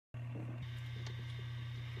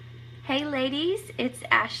Hey ladies, it's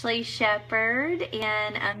Ashley Shepherd,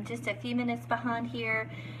 and I'm just a few minutes behind here.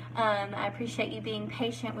 I appreciate you being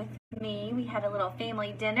patient with me. We had a little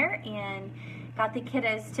family dinner and got the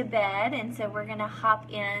kiddos to bed, and so we're going to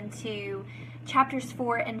hop into chapters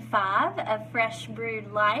 4 and 5 of Fresh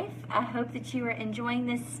Brewed Life. I hope that you are enjoying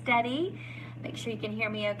this study. Make sure you can hear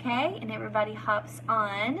me okay, and everybody hops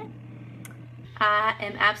on. I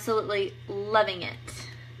am absolutely loving it.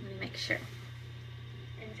 Let me make sure.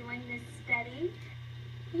 Enjoying this study.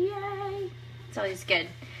 Yay! It's always good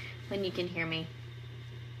when you can hear me.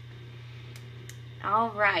 All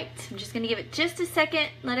right, I'm just going to give it just a second,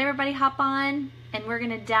 let everybody hop on, and we're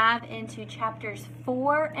going to dive into chapters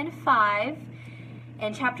 4 and 5.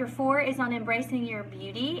 And chapter 4 is on embracing your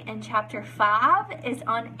beauty, and chapter 5 is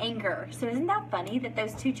on anger. So isn't that funny that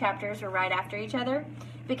those two chapters are right after each other?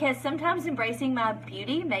 Because sometimes embracing my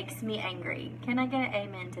beauty makes me angry. Can I get an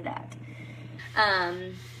amen to that?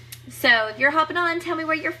 So if you're hopping on, tell me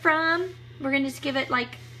where you're from. We're going to just give it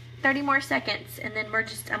like 30 more seconds, and then I'm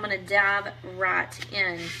going to dive right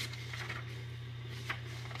in.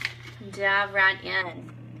 Dive right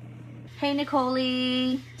in. Hey,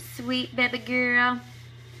 Nicole, sweet baby girl.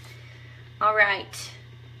 All right.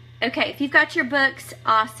 Okay, if you've got your books,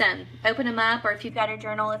 awesome. Open them up, or if you've got a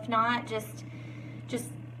journal. If not, just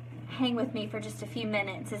hang with me for just a few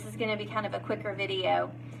minutes. This is going to be kind of a quicker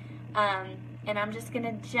video. And I'm just going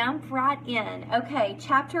to jump right in. Okay,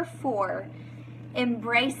 chapter 4,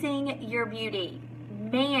 embracing your beauty.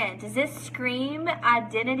 Man, does this scream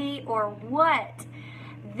identity or what?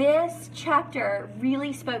 This chapter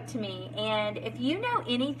really spoke to me. And if you know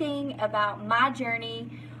anything about my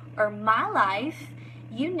journey or my life,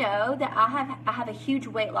 you know that I have a huge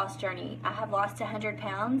weight loss journey. I have lost 100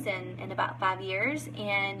 pounds in about 5 years.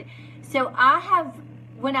 And so I have,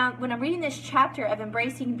 when I'm reading this chapter of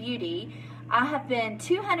embracing beauty, I have been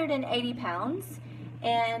 280 pounds,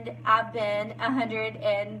 and I've been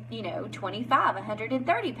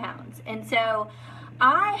 130 pounds. And so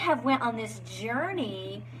I have went on this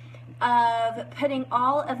journey of putting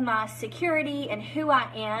all of my security and who I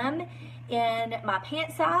am in my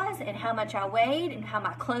pant size and how much I weighed and how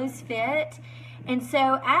my clothes fit. And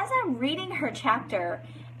so as I'm reading her chapter,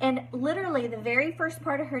 and literally the very first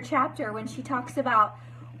part of her chapter, when she talks about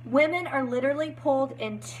women are literally pulled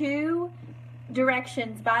in two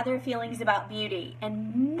directions by their feelings about beauty.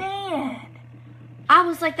 And man, I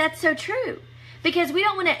was like, that's so true. Because we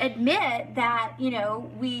don't want to admit that, we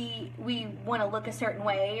want to look a certain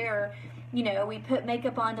way, or, we put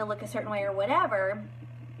makeup on to look a certain way or whatever.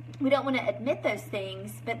 We don't want to admit those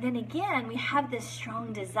things. But then again, we have this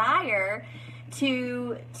strong desire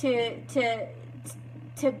to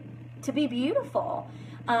be beautiful.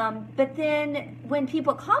 But then when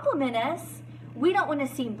people compliment us, we don't want to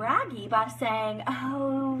seem braggy by saying,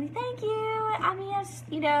 oh, thank you. I mean,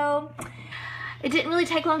 it didn't really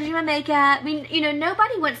take long to do my makeup. I mean,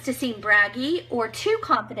 nobody wants to seem braggy or too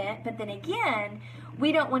confident, but then again,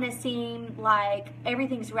 we don't want to seem like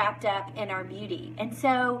everything's wrapped up in our beauty. And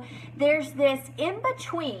so there's this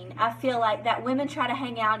in-between, I feel like, that women try to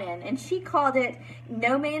hang out in. And she called it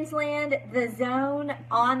no man's land, the zone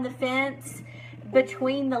on the fence,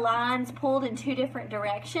 between the lines, pulled in two different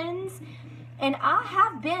directions. And I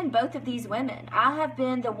have been both of these women. I have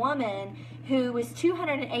been the woman who was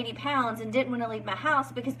 280 pounds and didn't want to leave my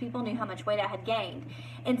house because people knew how much weight I had gained.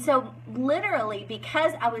 And so literally,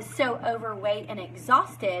 because I was so overweight and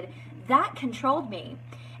exhausted, that controlled me.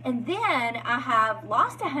 And then I have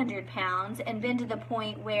lost 100 pounds and been to the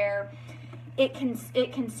point where it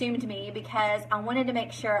consumed me because I wanted to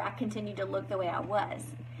make sure I continued to look the way I was.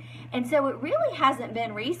 And so it really hasn't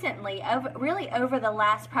been recently, over the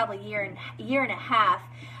last probably year and a half,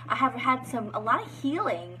 I have had a lot of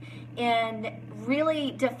healing in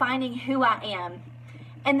really defining who I am.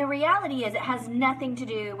 And the reality is, it has nothing to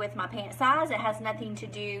do with my pant size. It has nothing to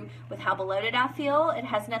do with how bloated I feel. It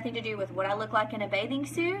has nothing to do with what I look like in a bathing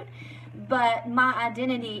suit. But my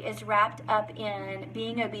identity is wrapped up in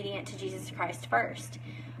being obedient to Jesus Christ first.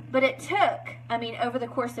 But it took, over the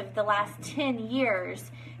course of the last 10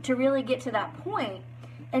 years to really get to that point.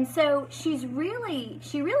 And so she really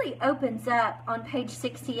opens up on page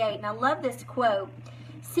 68, and I love this quote.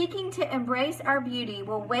 Seeking to embrace our beauty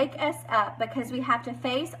will wake us up because we have to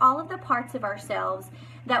face all of the parts of ourselves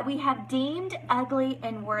that we have deemed ugly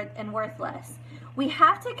and worthless. We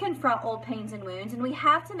have to confront old pains and wounds, and we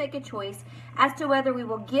have to make a choice as to whether we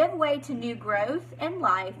will give way to new growth in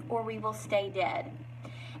life or we will stay dead.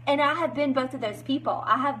 And I have been both of those people.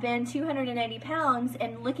 I have been 280 pounds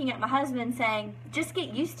and looking at my husband saying, just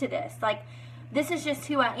get used to this. Like, this is just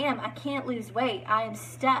who I am. I can't lose weight. I am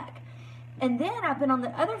stuck. And then I've been on the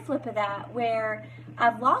other flip of that where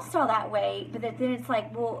I've lost all that weight, but then it's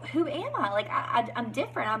like, well, who am I? Like, I'm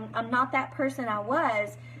different. I'm not that person I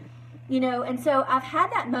was, and so I've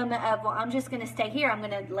had that moment of, well, I'm just going to stay here. I'm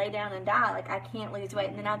going to lay down and die. Like, I can't lose weight.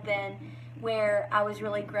 And then I've been where I was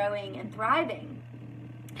really growing and thriving.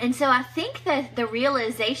 And so I think that the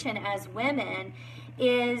realization as women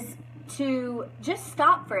is to just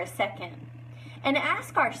stop for a second and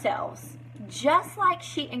ask ourselves, just like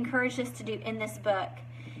she encouraged us to do in this book,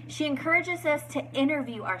 she encourages us to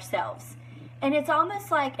interview ourselves. And it's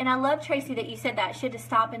almost like, and I love, Tracy, that you said that, she had to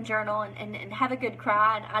stop and journal and have a good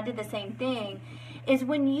cry, and I did the same thing, is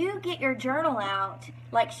when you get your journal out,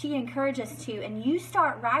 like she encouraged us to, and you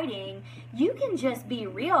start writing, you can just be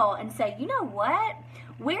real and say, you know what?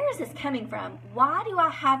 Where is this coming from? Why do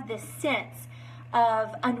I have this sense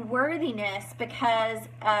of unworthiness because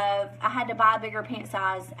of I had to buy a bigger pant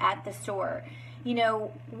size at the store?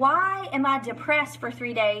 Why am I depressed for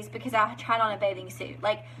 3 days because I tried on a bathing suit?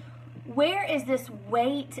 Like, where is this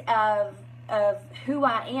weight of who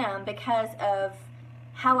I am because of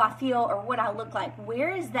how I feel or what I look like?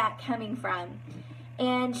 Where is that coming from?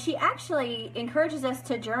 And she actually encourages us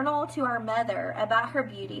to journal to our mother about her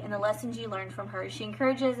beauty and the lessons you learned from her. She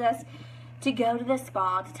encourages us to go to the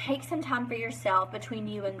spa, to take some time for yourself between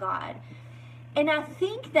you and God. And I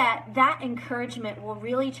think that encouragement will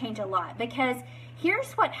really change a lot, because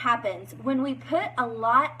here's what happens when we put a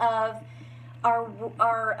lot of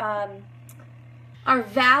our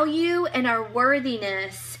value and our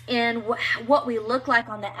worthiness in what we look like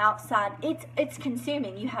on the outside. It's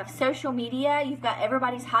consuming. You have social media. You've got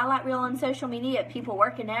everybody's highlight reel on social media of people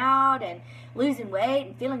working out and losing weight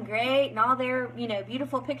and feeling great and all their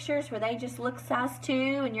beautiful pictures where they just look size 2,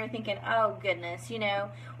 and you're thinking, oh goodness,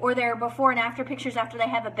 or their before and after pictures after they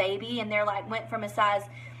have a baby and they're like went from a size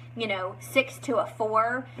 6 to a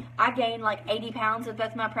 4. I gained like 80 pounds with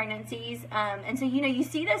both my pregnancies. And so, you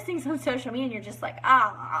see those things on social media and you're just like,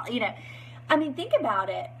 I mean, think about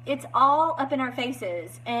it. It's all up in our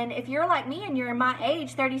faces. And if you're like me and you're in my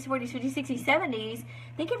age, 30s, 40s, 50s, 60s, 70s,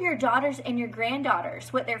 think of your daughters and your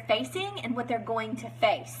granddaughters, what they're facing and what they're going to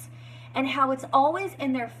face, and how it's always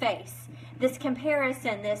in their face. This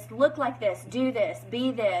comparison, this look like this, do this,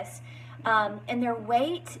 be this. And their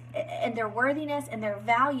weight and their worthiness and their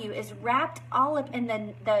value is wrapped all up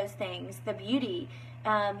in those things, the beauty.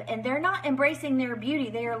 And they're not embracing their beauty.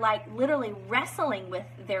 They are like literally wrestling with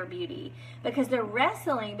their beauty because they're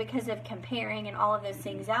wrestling because of comparing and all of those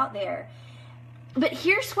things out there. But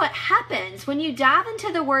here's what happens when you dive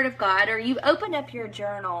into the Word of God, or you open up your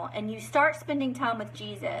journal and you start spending time with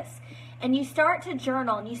Jesus and you start to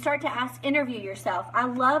journal and you start to interview yourself. I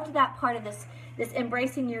loved that part of this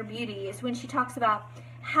embracing your beauty is when she talks about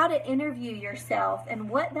how to interview yourself and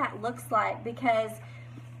what that looks like, because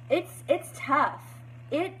it's tough.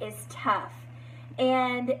 It is tough.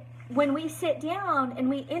 And when we sit down and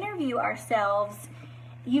we interview ourselves,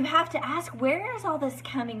 you have to ask, where is all this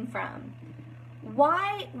coming from?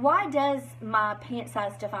 Why does my pant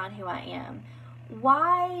size define who I am?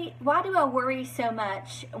 Why do I worry so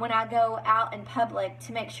much when I go out in public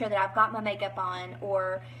to make sure that I've got my makeup on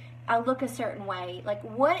or I look a certain way? Like,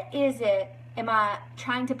 what is it? Am I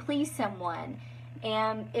trying to please someone?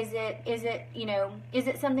 And is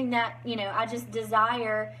it something that, I just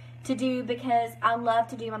desire to do because I love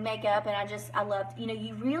to do my makeup and I love,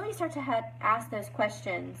 you really start to ask those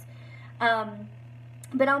questions.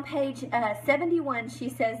 But on page 71, she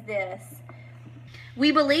says this: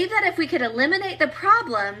 we believe that if we could eliminate the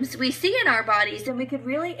problems we see in our bodies, then we could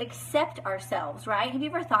really accept ourselves, right? Have you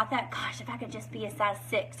ever thought that? Gosh, if I could just be a size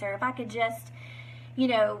 6, or if I could just,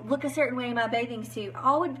 look a certain way in my bathing suit,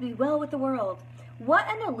 all would be well with the world. What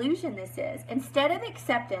an illusion this is. Instead of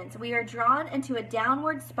acceptance, we are drawn into a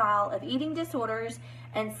downward spiral of eating disorders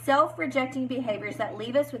and self-rejecting behaviors that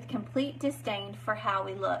leave us with complete disdain for how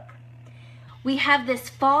we look. We have this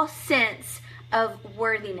false sense of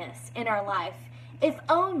worthiness in our life. If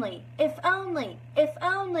only, if only, if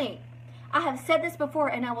only. I have said this before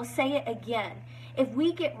and I will say it again. If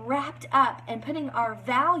we get wrapped up in putting our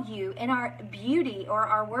value in our beauty or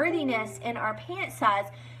our worthiness in our pant size,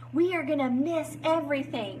 we are going to miss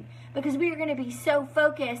everything, because we are going to be so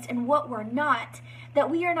focused in what we're not that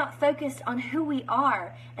we are not focused on who we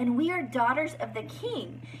are, and we are daughters of the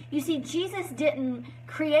King. You see, Jesus didn't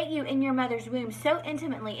create you in your mother's womb so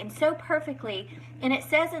intimately and so perfectly, and it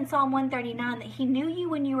says in Psalm 139 that he knew you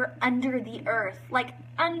when you were under the earth, like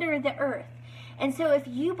under the earth. And so if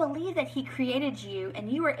you believe that he created you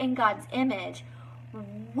and you are in God's image,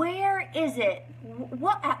 where is it?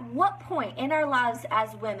 At what point in our lives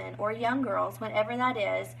as women or young girls, whenever that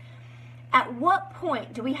is, At what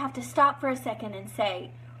point do we have to stop for a second and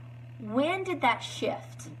say, when did that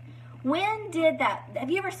shift? When did that, have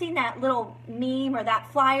you ever seen that little meme or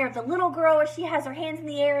that flyer of the little girl where she has her hands in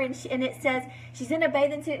the air and it says, she's in a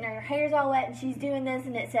bathing suit and her hair's all wet and she's doing this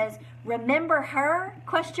and it says, remember her,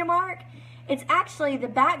 question mark? It's actually the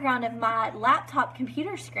background of my laptop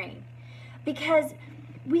computer screen, because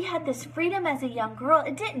we had this freedom as a young girl.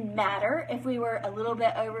 It didn't matter if we were a little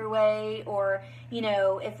bit overweight or, you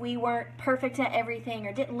know, if we weren't perfect at everything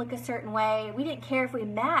or didn't look a certain way. We didn't care if we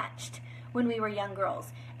matched when we were young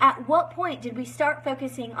girls. At what point did we start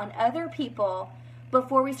focusing on other people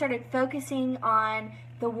before we started focusing on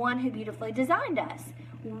the one who beautifully designed us?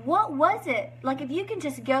 What was it? Like, if you can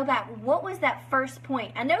just go back, what was that first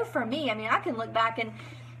point? I know for me, I mean, I can look back and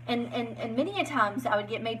many a times I would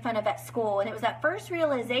get made fun of at school, and it was that first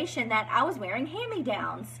realization that I was wearing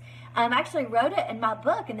hand-me-downs. I actually wrote it in my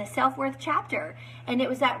book in the self-worth chapter, and it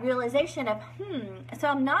was that realization of, so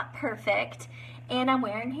I'm not perfect, and I'm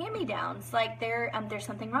wearing hand-me-downs. Like, there's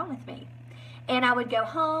something wrong with me. And I would go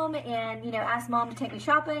home and, you know, ask Mom to take me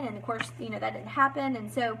shopping, and of course, you know, that didn't happen.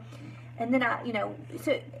 And so, and then I, you know,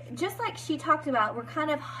 so just like she talked about, we're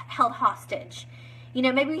kind of held hostage. You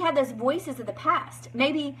know, maybe we had those voices of the past.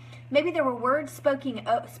 Maybe there were words spoken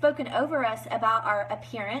over us about our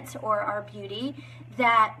appearance or our beauty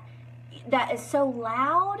that is so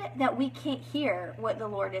loud that we can't hear what the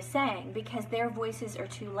Lord is saying because their voices are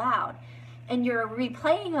too loud. And you're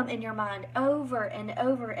replaying them in your mind over and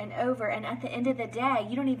over and over. And at the end of the day,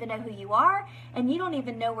 you don't even know who you are, and you don't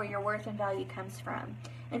even know where your worth and value comes from.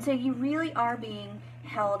 And so you really are being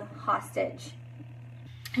held hostage.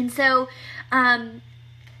 And so I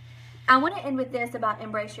want to end with this about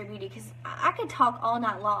embrace your beauty, because I could talk all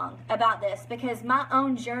night long about this, because my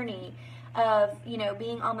own journey of, you know,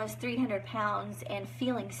 being almost 300 pounds and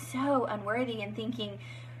feeling so unworthy and thinking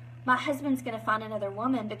my husband's going to find another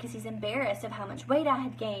woman because he's embarrassed of how much weight I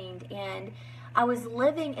had gained. And I was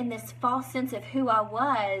living in this false sense of who I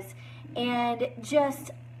was and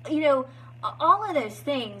just, you know, all of those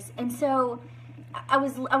things. And so I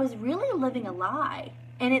was really living a lie.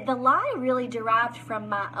 And the lie really derived from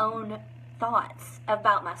my own thoughts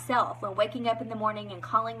about myself. When waking up in the morning and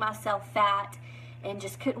calling myself fat and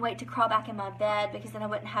just couldn't wait to crawl back in my bed because then I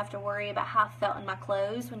wouldn't have to worry about how I felt in my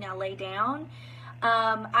clothes when I lay down.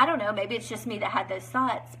 I don't know, maybe it's just me that had those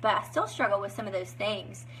thoughts, but I still struggle with some of those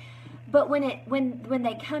things. But when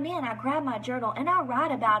they come in, I grab my journal and I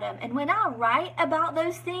write about them. And when I write about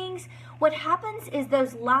those things, what happens is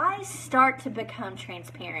those lies start to become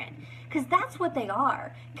transparent, because that's what they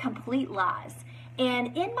are, complete lies.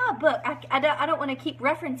 And in my book, I don't want to keep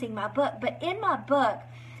referencing my book, but in my book,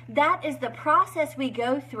 that is the process we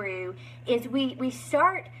go through. Is we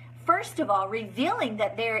start, first of all, revealing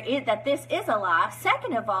that this is a lie.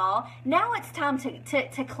 Second of all, now it's time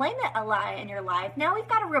to claim it a lie in your life. Now we've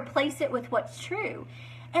got to replace it with what's true.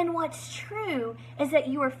 And what's true is that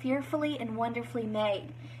you are fearfully and wonderfully made,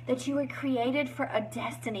 that you were created for a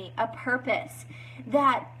destiny, a purpose,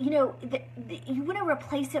 that, you know, you want to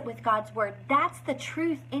replace it with God's word. That's the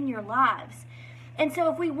truth in your lives. And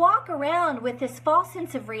so if we walk around with this false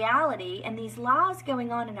sense of reality and these lies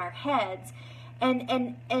going on in our heads,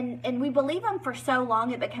 and we believe them for so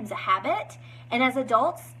long it becomes a habit, and as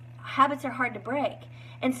adults, habits are hard to break.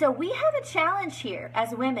 And so we have a challenge here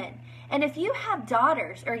as women. And if you have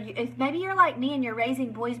daughters, or if maybe you're like me and you're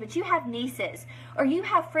raising boys, but you have nieces, or you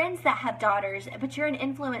have friends that have daughters, but you're an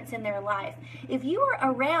influence in their life. If you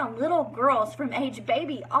are around little girls from age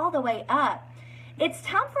baby all the way up, it's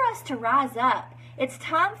time for us to rise up. It's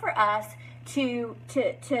time for us to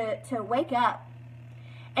wake up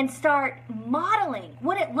and start modeling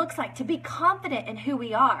what it looks like to be confident in who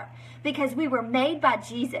we are, because we were made by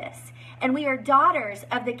Jesus and we are daughters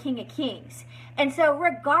of the King of Kings. And so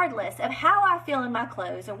regardless of how I feel in my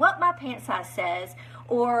clothes or what my pant size says,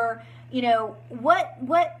 or, you know, what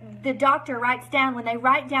the doctor writes down when they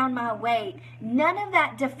write down my weight, none of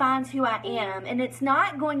that defines who I am. And it's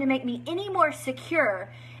not going to make me any more secure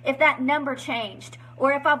if that number changed,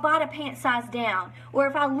 or if I bought a pant size down, or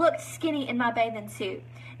if I looked skinny in my bathing suit.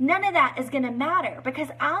 None of that is going to matter, because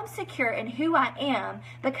I'm secure in who I am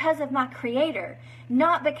because of my Creator,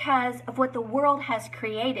 not because of what the world has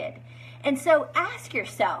created. And so ask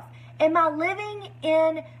yourself, am I living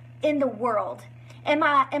in the world? Am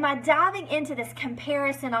I diving into this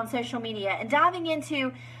comparison on social media and diving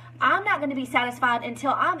into, I'm not going to be satisfied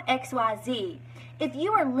until I'm XYZ? if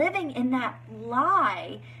you are living in that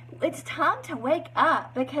lie, it's time to wake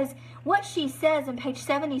up, because what she says on page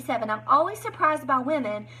 77, I'm always surprised by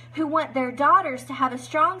women who want their daughters to have a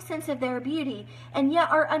strong sense of their beauty and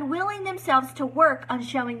yet are unwilling themselves to work on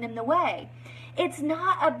showing them the way. It's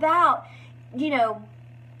not about,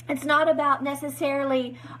 it's not about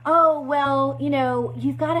necessarily, oh, well,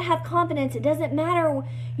 you've got to have confidence. It doesn't matter,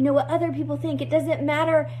 what other people think. It doesn't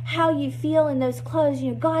matter how you feel in those clothes.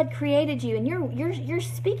 God created you, and you're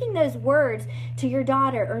speaking those words to your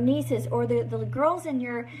daughter or nieces or the girls in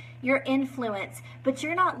your influence, but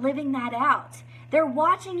you're not living that out. They're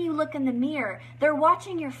watching you look in the mirror. They're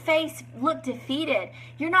watching your face look defeated.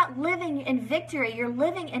 You're not living in victory. You're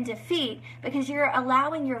living in defeat because you're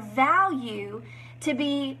allowing your value to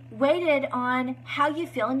be weighted on how you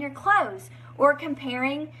feel in your clothes, or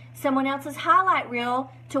comparing someone else's highlight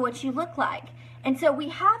reel to what you look like. And so we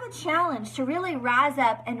have a challenge to really rise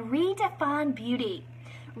up and redefine beauty.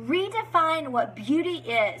 Redefine what beauty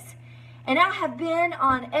is. And I have been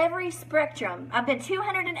on every spectrum. I've been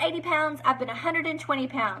 280 pounds. I've been 120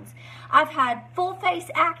 pounds. I've had full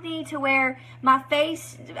face acne to where my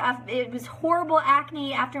face, it was horrible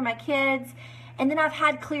acne after my kids. And then I've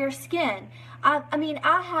had clear skin. I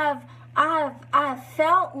have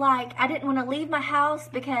felt like I didn't want to leave my house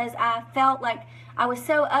because I felt like I was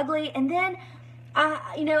so ugly. And then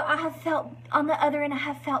I have felt, on the other end, I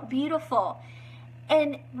have felt beautiful.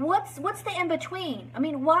 And what's the in between?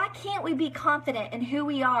 Why can't we be confident in who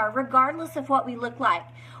we are regardless of what we look like?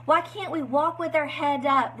 Why can't we walk with our head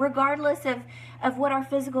up regardless of what our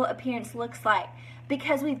physical appearance looks like?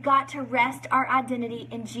 Because we've got to rest our identity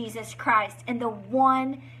in Jesus Christ and the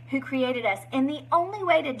one who created us. And the only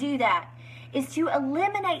way to do that is to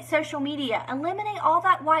eliminate social media, eliminate all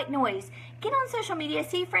that white noise. Get on social media,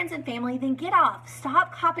 see friends and family, then get off.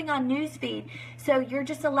 Stop hopping on newsfeed. So you're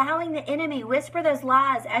just allowing the enemy whisper those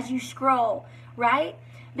lies as you scroll, right?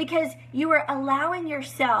 Because you are allowing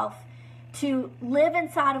yourself to live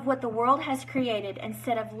inside of what the world has created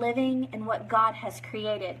instead of living in what God has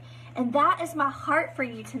created. And that is my heart for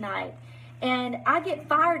you tonight. And I get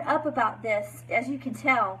fired up about this, as you can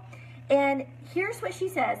tell. And here's what she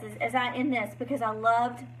says as I end this, because I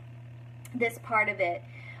loved this part of it.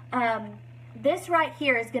 This right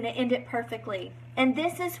here is going to end it perfectly. And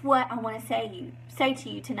this is what I want to say to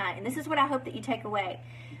you tonight. And this is what I hope that you take away.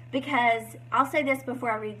 Because I'll say this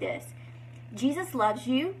before I read this. Jesus loves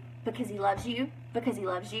you because he loves you, because he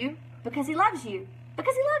loves you, because he loves you,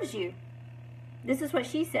 because he loves you. This is what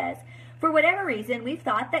she says. For whatever reason, we've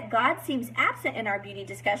thought that God seems absent in our beauty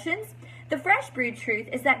discussions. The fresh brewed truth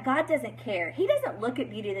is that God doesn't care. He doesn't look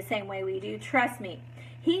at beauty the same way we do. Trust me.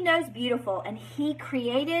 He knows beautiful, and he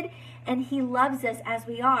created and he loves us as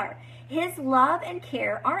we are. His love and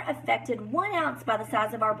care aren't affected 1 ounce by the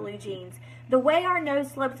size of our blue jeans, the way our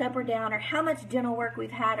nose slopes up or down, or how much dental work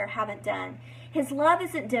we've had or haven't done. His love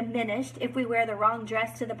isn't diminished if we wear the wrong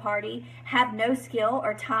dress to the party, have no skill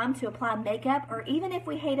or time to apply makeup, or even if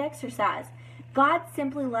we hate exercise. God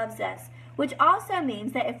simply loves us, which also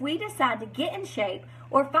means that if we decide to get in shape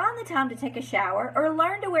or find the time to take a shower or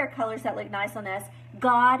learn to wear colors that look nice on us,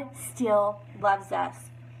 God still loves us.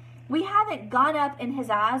 We haven't gone up in his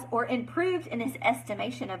eyes or improved in his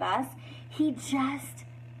estimation of us. He just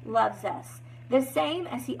loves us, the same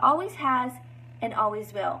as he always has and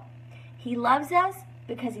always will. He loves us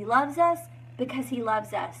because he loves us because he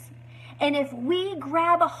loves us. And if we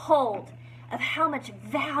grab a hold of how much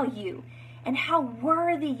value and how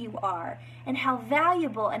worthy you are and how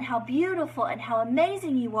valuable and how beautiful and how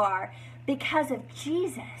amazing you are because of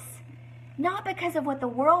Jesus, not because of what the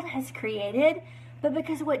world has created, but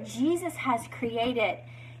because of what Jesus has created,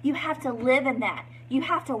 you have to live in that. You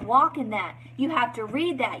have to walk in that. You have to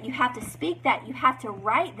read that. You have to speak that. You have to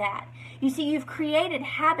write that. You see, you've created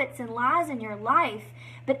habits and lies in your life,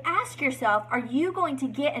 but ask yourself, are you going to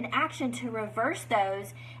get an action to reverse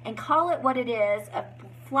those and call it what it is, a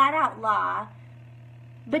flat out lie?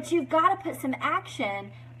 But you've got to put some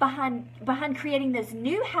action behind creating those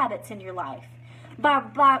new habits in your life. By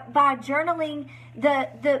journaling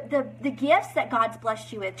the gifts that God's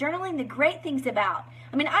blessed you with, journaling the great things about.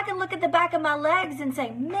 I can look at the back of my legs and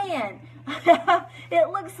say, man, it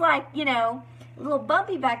looks like, a little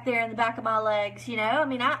bumpy back there in the back of my legs,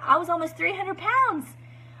 I was almost 300 pounds.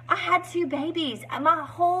 I had 2 babies. My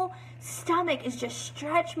whole stomach is just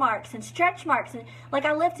stretch marks. And like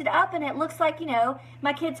I lifted up and it looks like,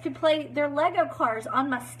 my kids could play their Lego cars on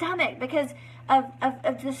my stomach because of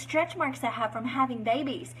the stretch marks I have from having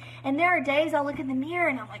babies. And there are days I'll look in the mirror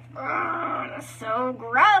and I'm like, oh, that's so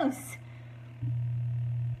gross.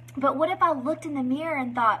 But what if I looked in the mirror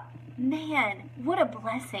and thought, man, what a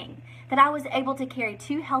blessing that I was able to carry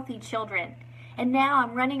 2 healthy children. And now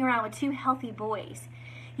I'm running around with 2 healthy boys.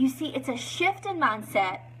 You see, it's a shift in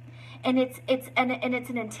mindset, and it's an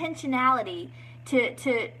intentionality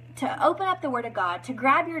to open up the Word of God, to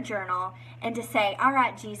grab your journal, and to say, all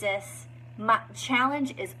right, Jesus, my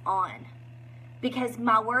challenge is on. Because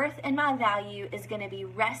my worth and my value is going to be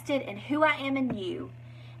rested in who I am in you,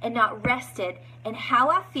 and not rested in how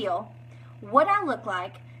I feel, what I look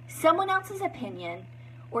like, someone else's opinion,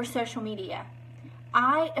 or social media.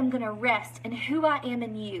 I am going to rest in who I am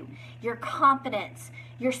in you. Your confidence,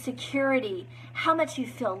 your security, how much you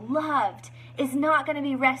feel loved is not going to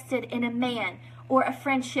be rested in a man or a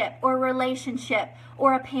friendship or a relationship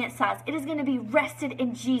or a pant size. It is going to be rested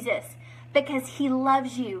in Jesus, because he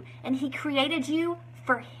loves you and he created you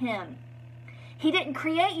for him. He didn't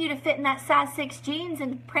create you to fit in that size 6 jeans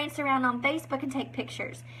and prance around on Facebook and take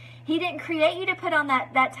pictures. He didn't create you to put on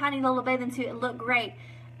that tiny little bathing suit and look great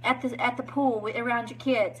at the pool around your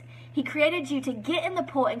kids. He created you to get in the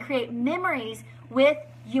pool and create memories with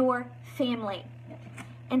your family.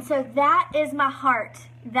 And so that is my heart.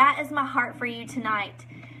 That is my heart for you tonight.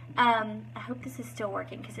 I hope this is still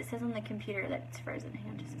working, because it says on the computer that it's frozen.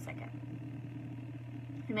 Hang on just a second.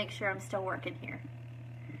 Let me make sure I'm still working here.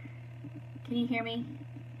 Can you hear me?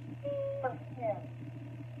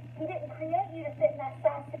 He didn't create you to fit in that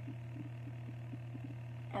size.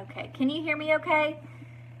 Okay, can you hear me okay?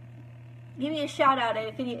 Give me a shout out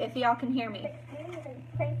if y'all can hear me.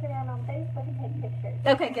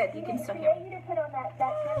 Okay, good. You can still hear me.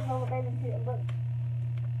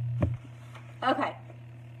 Okay.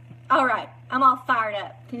 All right. I'm all fired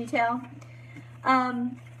up. Can you tell?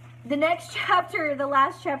 The next chapter, the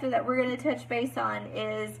last chapter that we're going to touch base on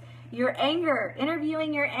is your anger,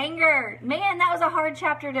 interviewing your anger. Man, that was a hard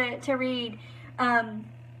chapter to read.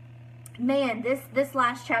 Man, this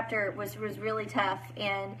last chapter was really tough.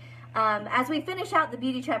 And as we finish out the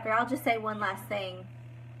beauty chapter, I'll just say one last thing.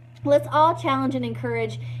 Let's all challenge and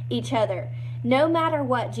encourage each other. No matter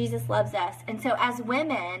what, Jesus loves us. And so as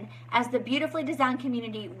women, as the beautifully designed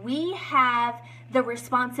community, we have the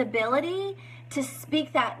responsibility to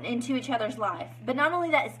speak that into each other's life. But not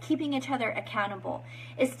only that, is keeping each other accountable.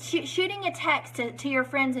 It's shooting a text to your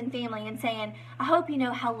friends and family and saying, I hope you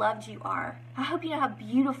know how loved you are. I hope you know how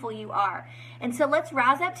beautiful you are. And so let's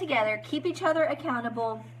rise up together, keep each other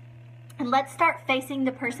accountable, and let's start facing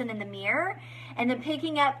the person in the mirror, and then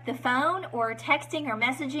picking up the phone or texting or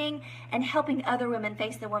messaging and helping other women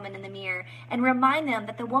face the woman in the mirror, and remind them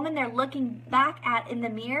that the woman they're looking back at in the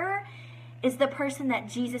mirror is the person that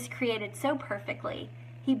Jesus created so perfectly.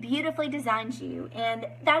 He beautifully designed you, and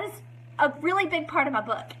that is a really big part of my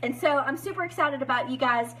book. And so I'm super excited about you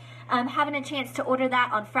guys having a chance to order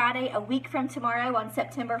that on Friday, a week from tomorrow, on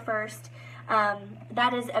September 1st.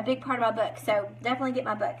 That is a big part of my book, so definitely get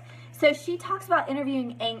my book. So she talks about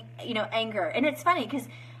interviewing anger. And it's funny, because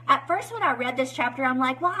at first when I read this chapter, I'm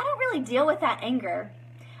like, well, I don't really deal with that anger.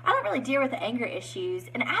 I don't really deal with the anger issues.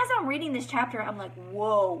 And as I'm reading this chapter, I'm like,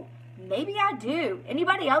 whoa, maybe I do.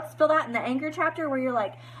 Anybody else feel that in the anger chapter, where you're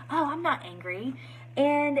like, oh, I'm not angry?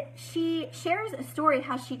 And she shares a story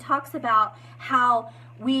how she talks about how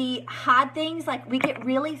we hide things, like we get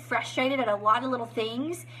really frustrated at a lot of little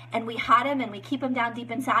things, and we hide them and we keep them down deep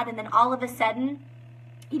inside, and then all of a sudden,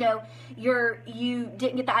 you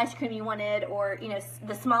didn't get the ice cream you wanted, or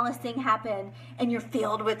the smallest thing happened, and you're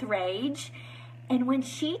filled with rage. And when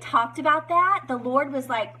she talked about that, the Lord was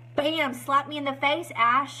like, bam, slap me in the face,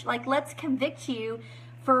 Ash. Like, let's convict you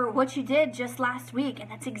for what you did just last week. And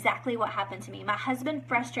that's exactly what happened to me. My husband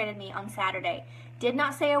frustrated me on Saturday. Did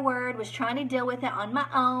not say a word, was trying to deal with it on my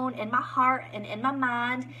own, in my heart and in my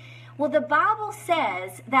mind. Well, the Bible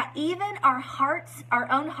says that even our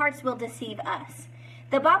own hearts will deceive us.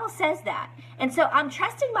 The Bible says that. And so I'm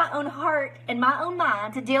trusting my own heart and my own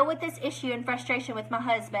mind to deal with this issue and frustration with my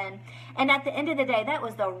husband. And at the end of the day, that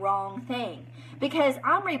was the wrong thing. Because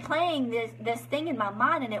I'm replaying this thing in my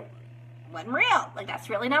mind, and it wasn't real. Like, that's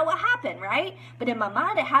really not what happened, right? But in my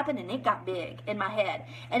mind, it happened, and it got big in my head.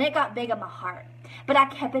 And it got big in my heart. But I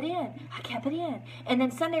kept it in. And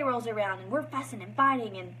then Sunday rolls around, and we're fussing and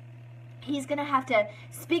fighting, and he's going to have to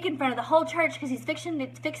speak in front of the whole church because he's fixing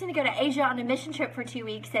to go to Asia on a mission trip for 2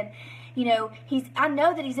 weeks. And, I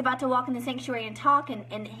know that he's about to walk in the sanctuary and talk.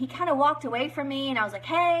 And he kind of walked away from me. And I was like,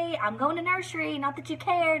 hey, I'm going to nursery. Not that you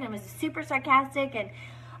cared. And it was super sarcastic. And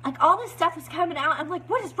like all this stuff was coming out. I'm like,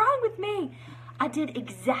 what is wrong with me? I did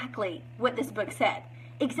exactly what this book said.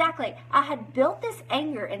 Exactly. I had built this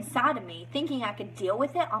anger inside of me thinking I could deal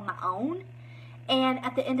with it on my own. And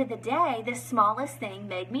at the end of the day, the smallest thing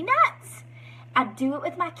made me nuts. I do it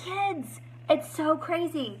with my kids. It's so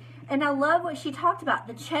crazy. And I love what she talked about,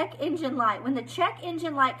 the check engine light. When the check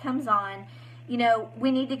engine light comes on, you know,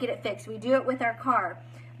 we need to get it fixed. We do it with our car.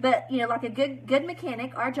 But, you know, like a good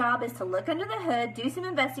mechanic, our job is to look under the hood, do some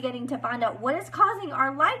investigating to find out what is causing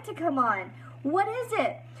our light to come on. What is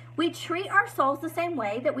it? We treat our souls the same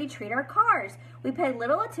way that we treat our cars. We pay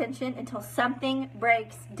little attention until something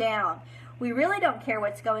breaks down. We really don't care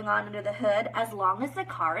what's going on under the hood as long as the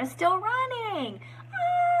car is still running.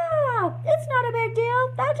 It's not a big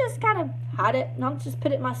deal. I'll just kind of hide it, and I'll just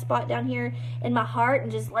put it in my spot down here in my heart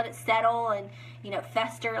and just let it settle and, you know,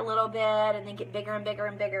 fester a little bit and then get bigger and bigger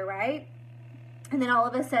and bigger, right? And then all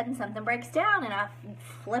of a sudden something breaks down and I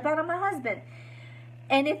flip out on my husband.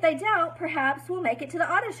 And if they don't, perhaps we'll make it to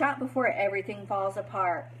the auto shop before everything falls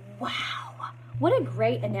apart. Wow, what a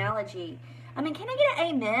great analogy. I mean, can I get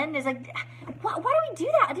an amen? It's like, why do we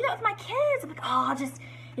do that? I do that with my kids. I'm like, oh,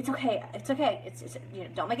 it's okay. It's okay. It's you know,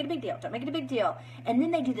 don't make it a big deal. Don't make it a big deal. And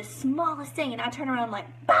then they do the smallest thing, and I turn around like,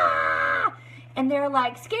 bah! And they're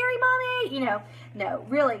like, scary mommy, you know. No,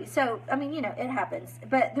 really. So, I mean, you know, it happens.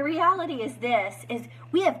 But the reality is this, is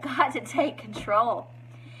we have got to take control.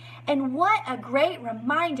 And what a great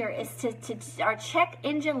reminder is to our check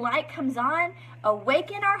engine light comes on,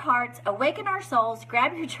 awaken our hearts, awaken our souls,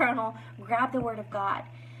 grab your journal, grab the Word of God.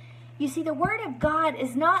 You see, the Word of God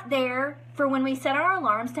is not there for when we set our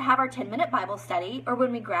alarms to have our 10-minute Bible study or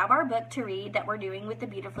when we grab our book to read that we're doing with the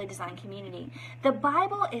Beautifully Designed Community. The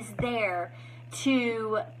Bible is there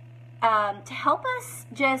to help us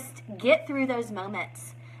just get through those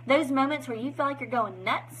moments where you feel like you're going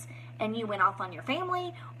nuts and you went off on your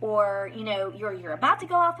family, or you know you're about to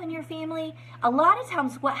go off on your family. A lot of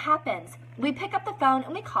times what happens, we pick up the phone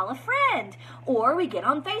and we call a friend, or we get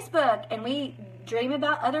on Facebook and we dream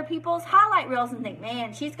about other people's highlight reels and think,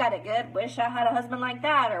 man, she's got it good, wish I had a husband like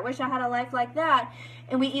that, or wish I had a life like that.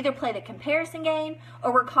 And we either play the comparison game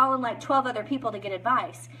or we're calling like 12 other people to get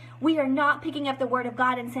advice. We are not picking up the Word of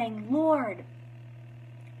God and saying, Lord,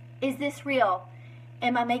 is this real?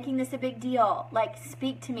 Am I making this a big deal? Like,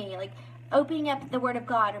 speak to me. Like, opening up the Word of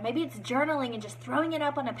God. Or maybe it's journaling and just throwing it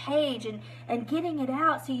up on a page and getting it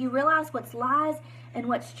out so you realize what's lies and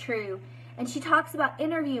what's true. And she talks about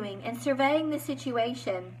interviewing and surveying the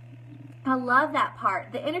situation. I love that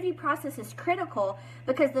part. The interview process is critical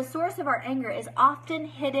because the source of our anger is often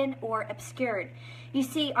hidden or obscured. You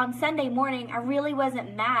see, on Sunday morning, I really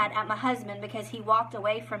wasn't mad at my husband because he walked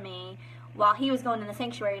away from me while he was going in the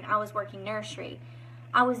sanctuary and I was working nursery.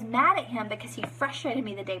 I was mad at him because he frustrated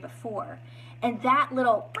me the day before. And that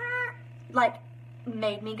little, like,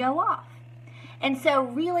 made me go off. And so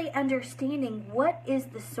really understanding what is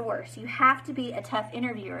the source. You have to be a tough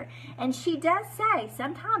interviewer. And she does say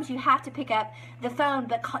sometimes you have to pick up the phone,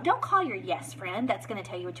 but don't call your yes friend that's going to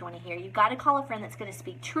tell you what you want to hear. You've got to call a friend that's going to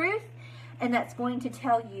speak truth and that's going to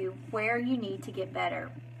tell you where you need to get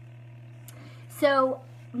better. So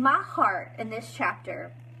my heart in this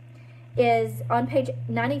chapter is on page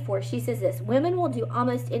 94. She says this: women will do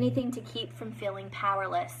almost anything to keep from feeling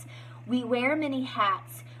powerless. We wear many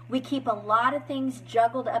hats. We keep a lot of things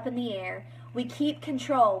juggled up in the air. We keep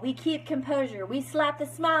control. We keep composure. We slap the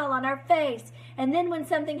smile on our face. And then when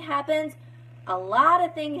something happens, a lot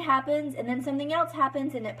of things happens, and then something else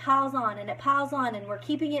happens, and it piles on, and it piles on, and we're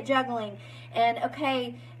keeping it juggling. And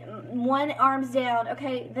okay, one arm's down.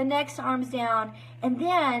 Okay, the next arm's down. And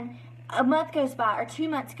then a month goes by or 2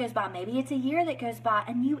 months goes by, maybe it's a year that goes by,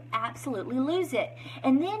 and you absolutely lose it.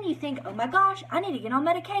 And then you think, oh my gosh, I need to get on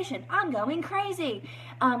medication. I'm going crazy.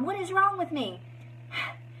 What is wrong with me?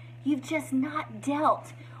 You've just not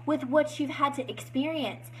dealt with what you've had to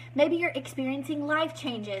experience. Maybe you're experiencing life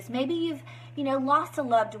changes. Maybe you've, lost a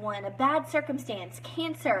loved one, a bad circumstance,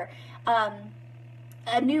 cancer,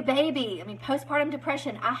 a new baby. I mean, postpartum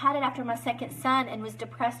depression. I had it after my second son and was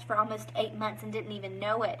depressed for almost 8 months and didn't even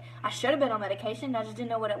know it. I should have been on medication. I just didn't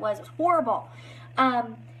know what it was. It was horrible.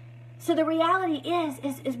 So the reality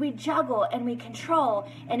is we juggle and we control.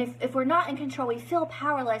 And if we're not in control, we feel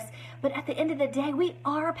powerless. But at the end of the day, we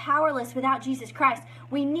are powerless without Jesus Christ.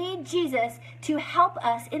 We need Jesus to help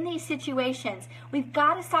us in these situations. We've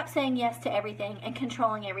got to stop saying yes to everything and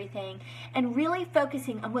controlling everything and really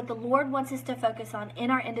focusing on what the Lord wants us to focus on in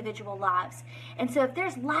our individual lives. And so if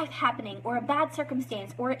there's life happening or a bad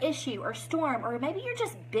circumstance or an issue or storm, or maybe you're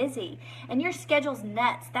just busy and your schedule's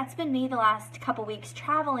nuts. That's been me the last couple weeks,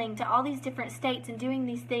 traveling to all these different states and doing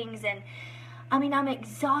these things. And I mean, I'm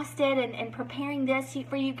exhausted and preparing this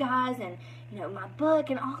for you guys and, my book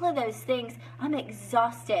and all of those things. I'm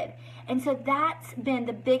exhausted. And so that's been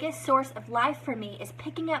the biggest source of life for me, is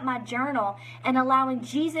picking up my journal and allowing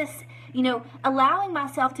Jesus, allowing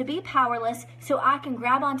myself to be powerless so I can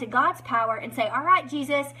grab onto God's power and say, all right,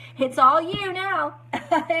 Jesus, it's all you now.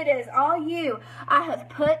 It is all you. I have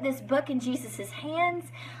put this book in Jesus's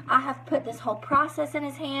hands. I have put this whole process in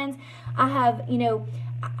his hands. I have,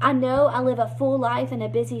 I know I live a full life and a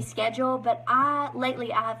busy schedule, but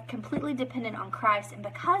lately I have completely depended on Christ. And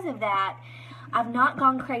because of that, I've not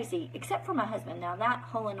gone crazy, except for my husband. Now, that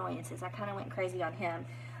whole annoyances, I kind of went crazy on him.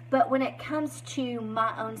 But when it comes to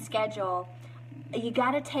my own schedule, you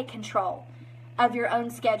got to take control of your own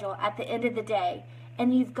schedule at the end of the day.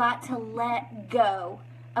 And you've got to let go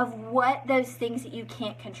of what those things that you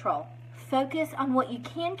can't control. Focus on what you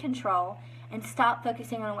can control and stop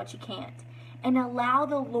focusing on what you can't. And allow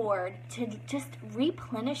the Lord to just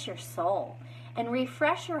replenish your soul and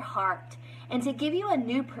refresh your heart and to give you a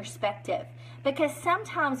new perspective. Because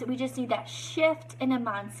sometimes we just need that shift in a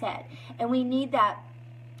mindset, and we need that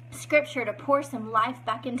scripture to pour some life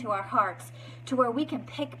back into our hearts to where we can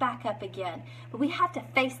pick back up again. But we have to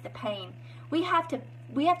face the pain. We have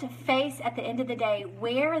to face at the end of the day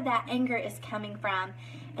where that anger is coming from,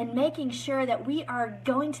 and making sure that we are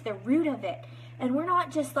going to the root of it. And we're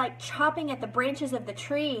not just like chopping at the branches of the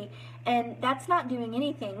tree, and that's not doing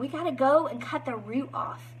anything. We got to go and cut the root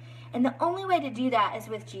off. And the only way to do that is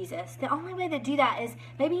with Jesus. The only way to do that is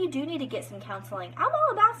maybe you do need to get some counseling. I'm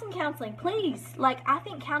all about some counseling, please. I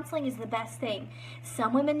think counseling is the best thing.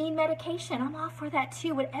 Some women need medication. I'm all for that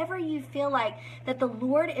too. Whatever you feel like that the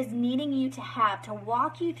Lord is needing you to have to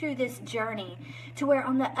walk you through this journey to where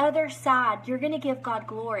on the other side you're going to give God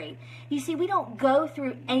glory. You see, we don't go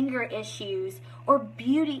through anger issues or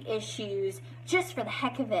beauty issues just for the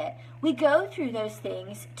heck of it. We go through those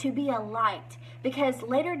things to be a light, because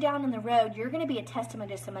later down in the road, you're going to be a testament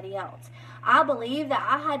to somebody else. I believe that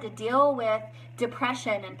I had to deal with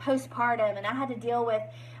depression and postpartum, and I had to deal with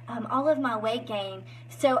all of my weight gain.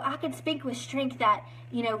 So I could speak with strength that,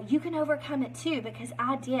 you can overcome it too, because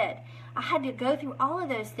I did. I had to go through all of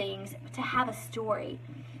those things to have a story.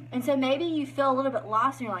 And so maybe you feel a little bit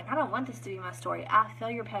lost and you're like, I don't want this to be my story. I feel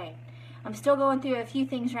your pain. I'm still going through a few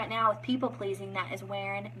things right now with people pleasing that is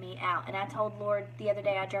wearing me out. And I told Lord the other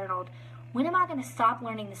day, I journaled, when am I going to stop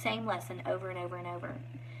learning the same lesson over and over and over?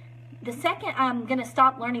 The second I'm going to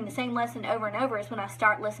stop learning the same lesson over and over is when I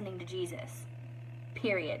start listening to Jesus.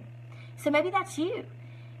 Period. So maybe that's you.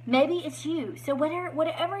 Maybe it's you. So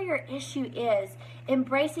whatever your issue is,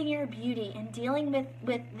 embracing your beauty and dealing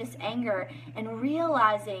with this anger and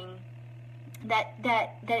realizing that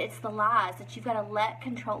it's the lies, that you've got to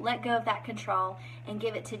let go of that control and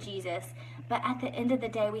give it to Jesus. But at the end of the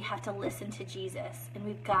day, we have to listen to Jesus, and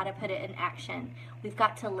we've got to put it in action. We've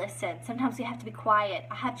got to listen. Sometimes we have to be quiet.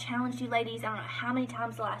 I have challenged you ladies, I don't know how many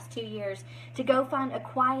times the last 2 years, to go find a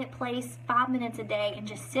quiet place 5 minutes a day and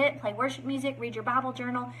just sit, play worship music, read your Bible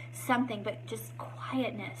journal, something, but just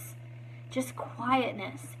quietness. Just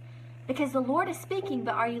quietness. Because the Lord is speaking,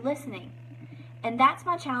 but are you listening? And that's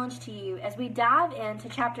my challenge to you as we dive into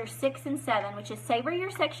chapters 6 and 7, which is savor your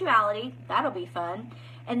sexuality. That'll be fun.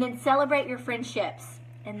 And then celebrate your friendships.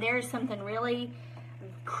 And there's something really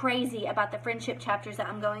crazy about the friendship chapters that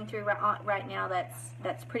I'm going through right now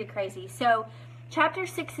that's pretty crazy. So chapter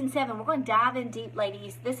 6 and 7, we're going to dive in deep,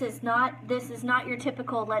 ladies. This is not your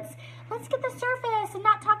typical let's get the surface and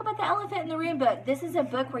not talk about the elephant in the room book. This is a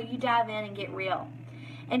book where you dive in and get real.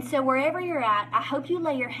 And so wherever you're at, I hope you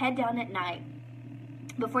lay your head down at night.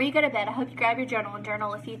 Before you go to bed, I hope you grab your journal and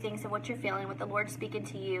journal a few things of what you're feeling, what the Lord's speaking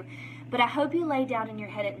to you. But I hope you lay down in your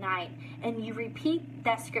head at night and you repeat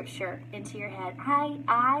that scripture into your head.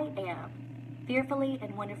 I am fearfully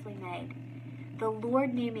and wonderfully made. The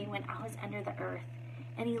Lord knew me when I was under the earth.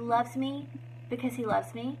 And he loves me because he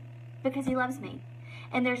loves me, because he loves me.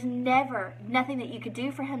 And there's never nothing that you could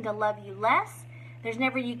do for him to love you less. There's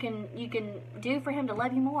never you can do for him to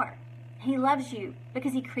love you more. He loves you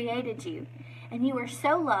because he created you. And you are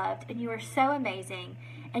so loved, and you are so amazing,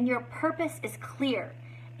 and your purpose is clear.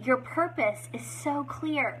 Your purpose is so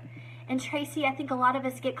clear. And Tracy, I think a lot of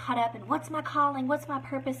us get caught up in what's my calling, what's my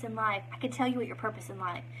purpose in life. I can tell you what your purpose in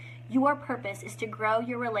life. Your purpose is to grow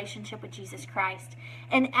your relationship with Jesus Christ.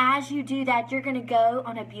 And as you do that, you're going to go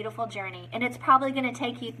on a beautiful journey. And it's probably going to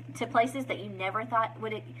take you to places that you never thought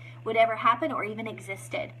would ever happen or even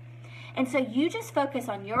existed. And so you just focus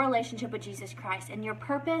on your relationship with Jesus Christ, and your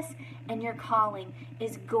purpose and your calling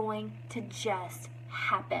is going to just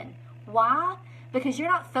happen. Why? Because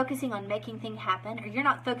you're not focusing on making things happen, or you're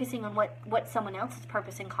not focusing on what someone else's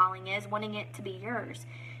purpose and calling is, wanting it to be yours.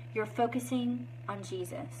 You're focusing on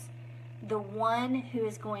Jesus, the one who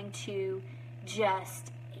is going to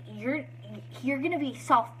just, you're going to be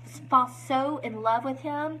fall so in love with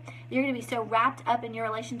him. You're going to be so wrapped up in your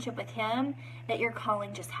relationship with him that your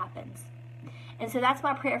calling just happens. And so that's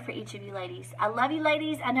my prayer for each of you ladies. I love you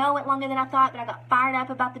ladies. I know it went longer than I thought, but I got fired up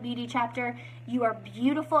about the beauty chapter. You are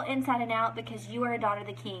beautiful inside and out because you are a daughter of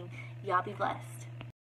the King. Y'all be blessed.